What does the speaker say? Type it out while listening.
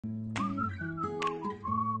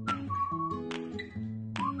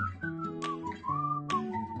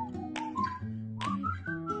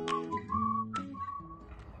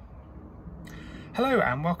Hello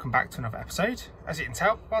and welcome back to another episode. As you can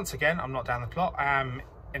tell, once again, I'm not down the plot, I'm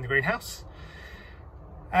in the greenhouse.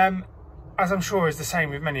 As I'm sure is the same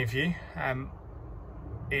with many of you,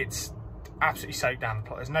 it's absolutely soaked down the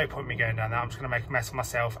plot. There's no point in me going down there. I'm just going to make a mess of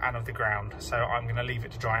myself and of the ground, so I'm going to leave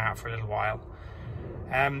it to dry out for a little while.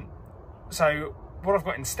 So what I've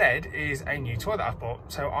got instead is a new toy that I've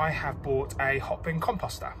bought. So I have bought a Hotbin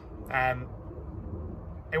Composter.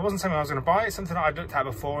 It wasn't something I was going to buy. It's something that I'd looked at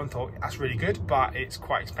before and thought that's really good, but it's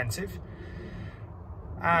quite expensive.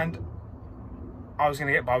 And I was going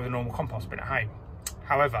to get by with a normal compost bin at home.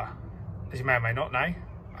 However, as you may or may not know,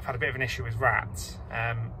 I've had a bit of an issue with rats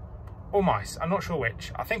or mice. I'm not sure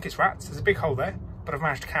which. I think it's rats. There's a big hole there, but I've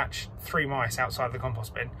managed to catch 3 mice outside the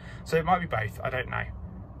compost bin. So it might be both. I don't know.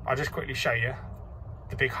 I'll just quickly show you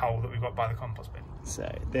the big hole that we've got by the compost bin.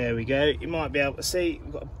 So there we go, you might be able to see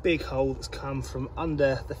we've got a big hole that's come from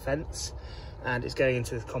under the fence and it's going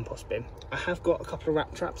into the compost bin. I have got a couple of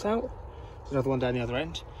rat traps out, there's another one down the other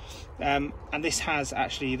end, and this has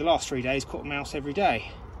actually the last 3 days caught a mouse every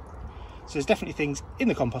day. So there's definitely things in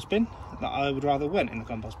the compost bin that I would rather weren't in the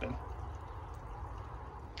compost bin.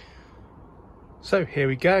 So here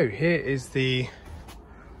we go, here is the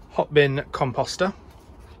Hotbin Composter.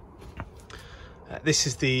 This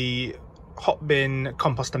is the Hotbin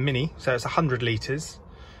Composter Mini, so it's 100 litres,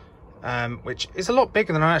 which is a lot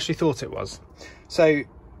bigger than I actually thought it was. So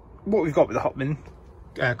what we've got with the Hotbin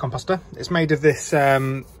Composter, it's made of this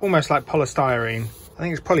almost like polystyrene. I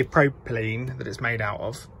think it's polypropylene that it's made out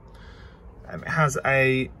of. It has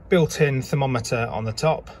a built-in thermometer on the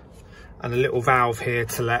top and a little valve here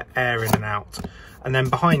to let air in and out. And then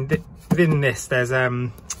within this there's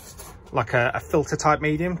like a filter type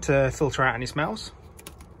medium to filter out any smells.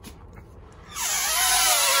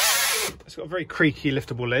 It's got a very creaky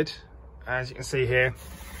liftable lid, as you can see here.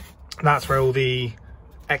 That's where all the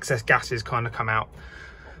excess gases kind of come out.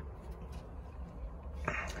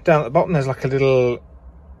 Down at the bottom there's like a little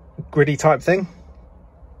griddy type thing,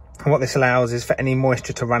 and what this allows is for any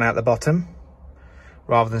moisture to run out the bottom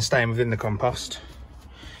rather than staying within the compost.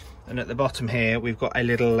 And at the bottom here we've got a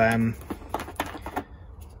little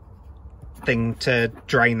thing to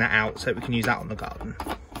drain that out so we can use that on the garden.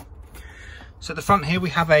 So at the front here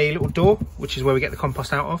we have a little door, which is where we get the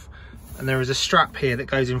compost out of, and there is a strap here that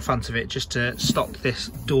goes in front of it just to stop this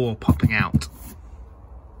door popping out.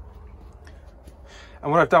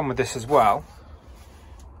 And what I've done with this as well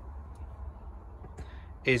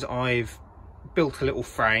is I've built a little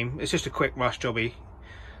frame. It's just a quick rush jobby,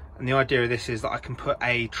 and the idea of this is that I can put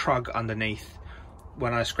a trug underneath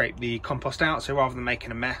when I scrape the compost out, so rather than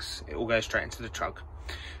making a mess it all goes straight into the trug.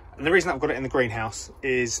 And the reason I've got it in the greenhouse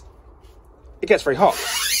is it gets very hot,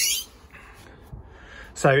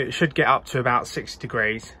 so it should get up to about 60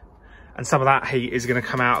 degrees, and some of that heat is going to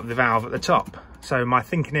come out of the valve at the top. So my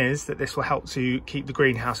thinking is that this will help to keep the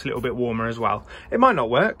greenhouse a little bit warmer as well. It might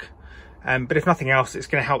not work, but if nothing else it's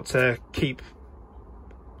going to help to keep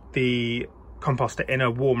the composter in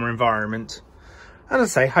a warmer environment, and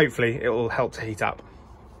as I say, hopefully it will help to heat up.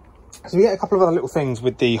 So we get a couple of other little things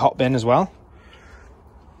with the Hotbin as well.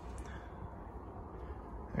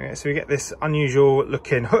 Okay, so we get this unusual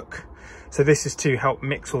looking hook. So this is to help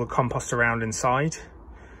mix all the compost around inside.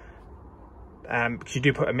 Because you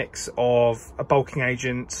do put a mix of a bulking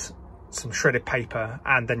agent, some shredded paper,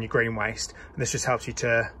 and then your green waste. And this just helps you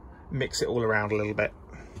to mix it all around a little bit.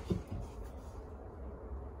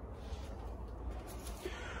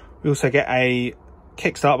 We also get a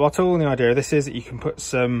kickstart bottle, and the idea of this is that you can put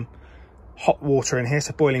some hot water in here,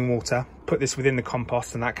 so boiling water, put this within the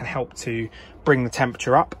compost, and that can help to bring the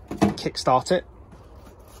temperature up, kickstart it.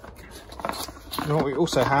 And what we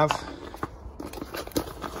also have,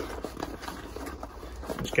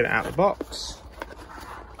 let's get it out of the box,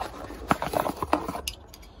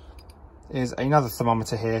 is another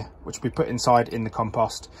thermometer here, which we put inside in the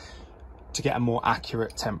compost to get a more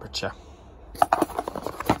accurate temperature.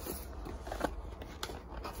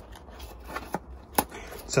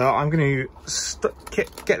 So I'm going to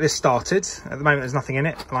get this started. At the moment there's nothing in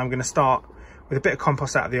it, and I'm going to start with a bit of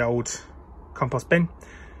compost out of the old compost bin,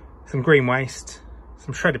 some green waste,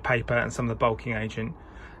 some shredded paper, and some of the bulking agent.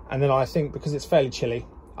 And then I think, because it's fairly chilly,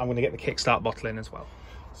 I'm going to get the kickstart bottle in as well.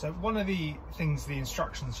 So one of the things the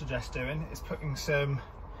instructions suggest doing is putting some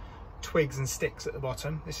twigs and sticks at the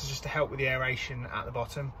bottom. This is just to help with the aeration at the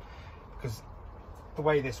bottom, because the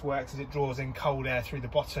way this works is it draws in cold air through the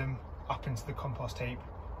bottom up into the compost heap,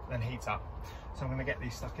 then heats up. So I'm going to get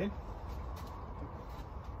these stuck in.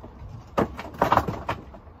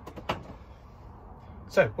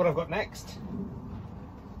 So what I've got next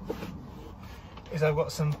is I've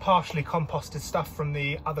got some partially composted stuff from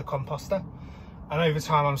the other composter, And over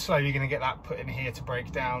time, I'm slowly going to get that put in here to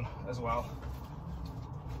break down as well.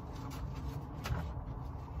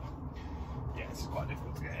 Yeah, this is quite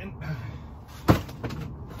difficult to get in.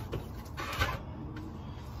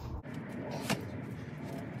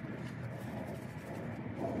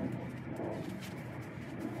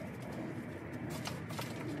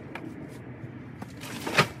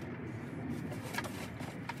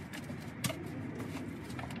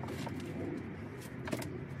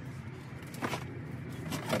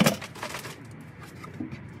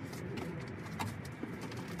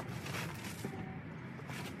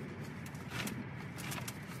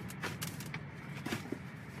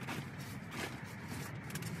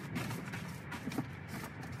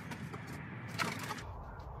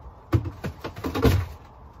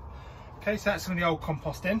 Okay, so that's some of the old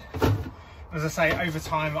compost in. As I say, over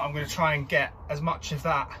time I'm going to try and get as much of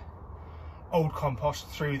that old compost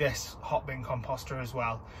through this Hotbin composter as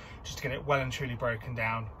well, just to get it well and truly broken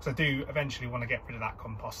down, because I do eventually want to get rid of that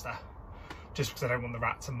composter, just because I don't want the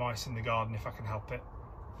rats and mice in the garden if I can help it.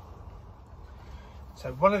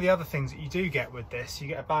 So one of the other things that you do get with this, you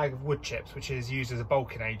get a bag of wood chips, which is used as a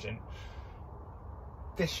bulking agent.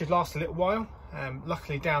 This should last a little while.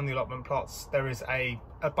 Luckily down the allotment plots there is a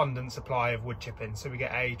abundant supply of wood chipping, so we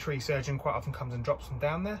get a tree surgeon quite often comes and drops them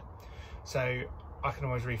down there, so I can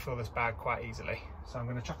always refill this bag quite easily. So I'm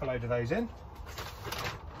going to chuck a load of those in.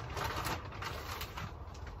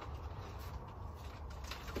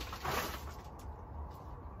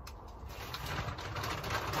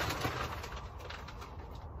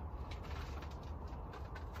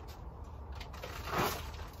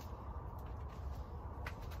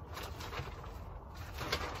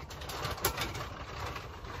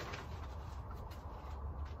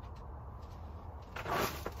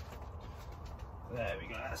 There we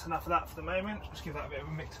go, that's enough of that for the moment. Just give that a bit of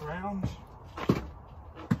a mix around.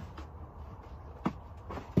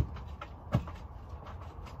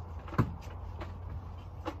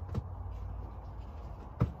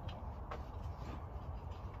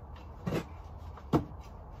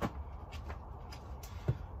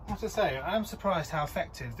 I have to say, I am surprised how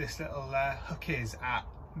effective this little hook is at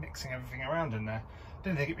mixing everything around in there. I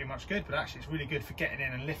didn't think it'd be much good, but actually it's really good for getting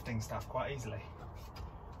in and lifting stuff quite easily.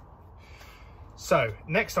 So,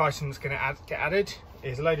 next item that's going to get added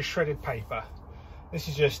is a load of shredded paper. This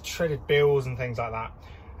is just shredded bills and things like that.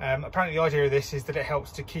 Apparently the idea of this is that it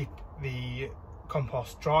helps to keep the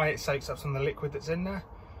compost dry. It soaks up some of the liquid that's in there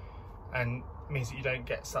and means that you don't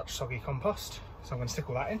get such soggy compost. So I'm going to stick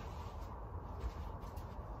all that in.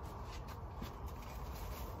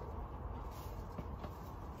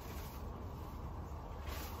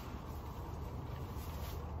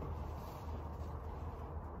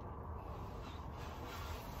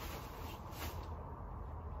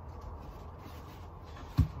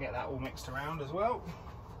 Get that all mixed around as well.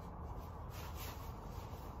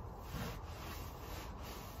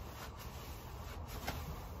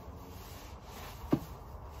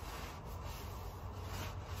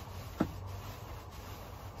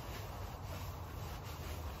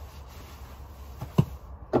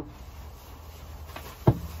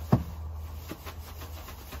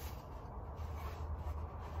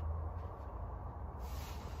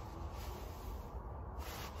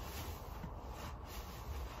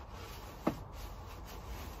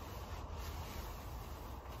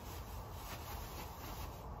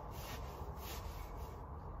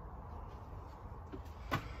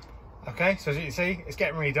 Okay, so as you can see, it's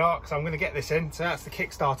getting really dark, so I'm going to get this in. So that's the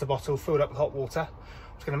Kickstarter bottle filled up with hot water.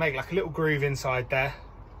 I'm just going to make like a little groove inside there,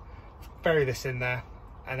 bury this in there,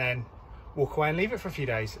 and then walk away and leave it for a few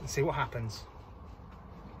days and see what happens.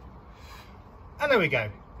 And there we go,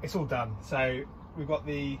 it's all done. So we've got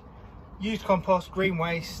the used compost, green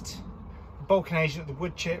waste, bulking agent of the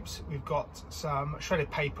wood chips, we've got some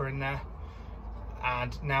shredded paper in there,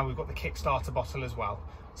 and now we've got the Kickstarter bottle as well.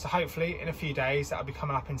 So hopefully in a few days that'll be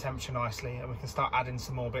coming up in temperature nicely and we can start adding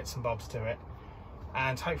some more bits and bobs to it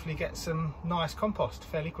and hopefully get some nice compost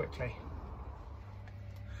fairly quickly.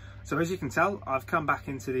 So as you can tell, I've come back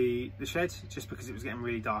into the shed just because it was getting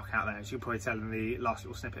really dark out there, as you can probably tell in the last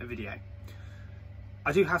little snippet of video.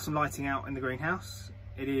 I do have some lighting out in the greenhouse.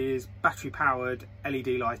 It is battery powered LED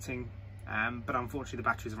lighting, but unfortunately the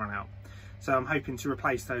batteries have run out. So I'm hoping to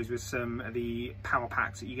replace those with some of the power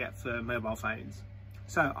packs that you get for mobile phones.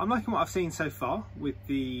 So I'm liking what I've seen so far with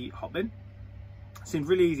the Hotbin. It seemed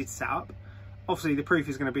really easy to set up. Obviously the proof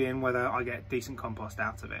is going to be in whether I get decent compost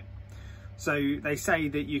out of it. So they say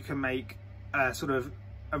that you can make sort of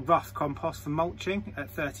a rough compost for mulching at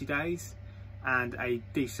 30 days and a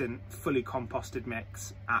decent fully composted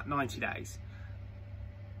mix at 90 days.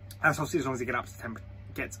 That's obviously as long as it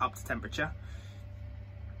gets up to temperature.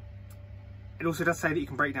 It also does say that you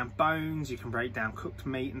can break down bones, you can break down cooked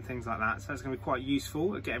meat and things like that. So it's going to be quite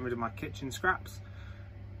useful at getting rid of my kitchen scraps.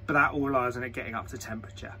 But that all relies on it getting up to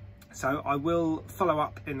temperature. So I will follow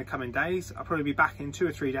up in the coming days. I'll probably be back in 2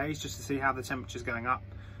 or 3 days just to see how the temperature's going up.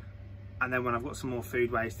 And then when I've got some more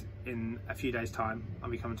food waste in a few days' time,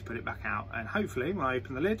 I'll be coming to put it back out. And hopefully when I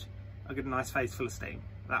open the lid, I'll get a nice face full of steam.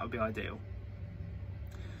 That would be ideal.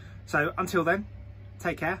 So until then,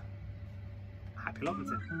 take care. Happy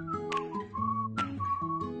allotmenting.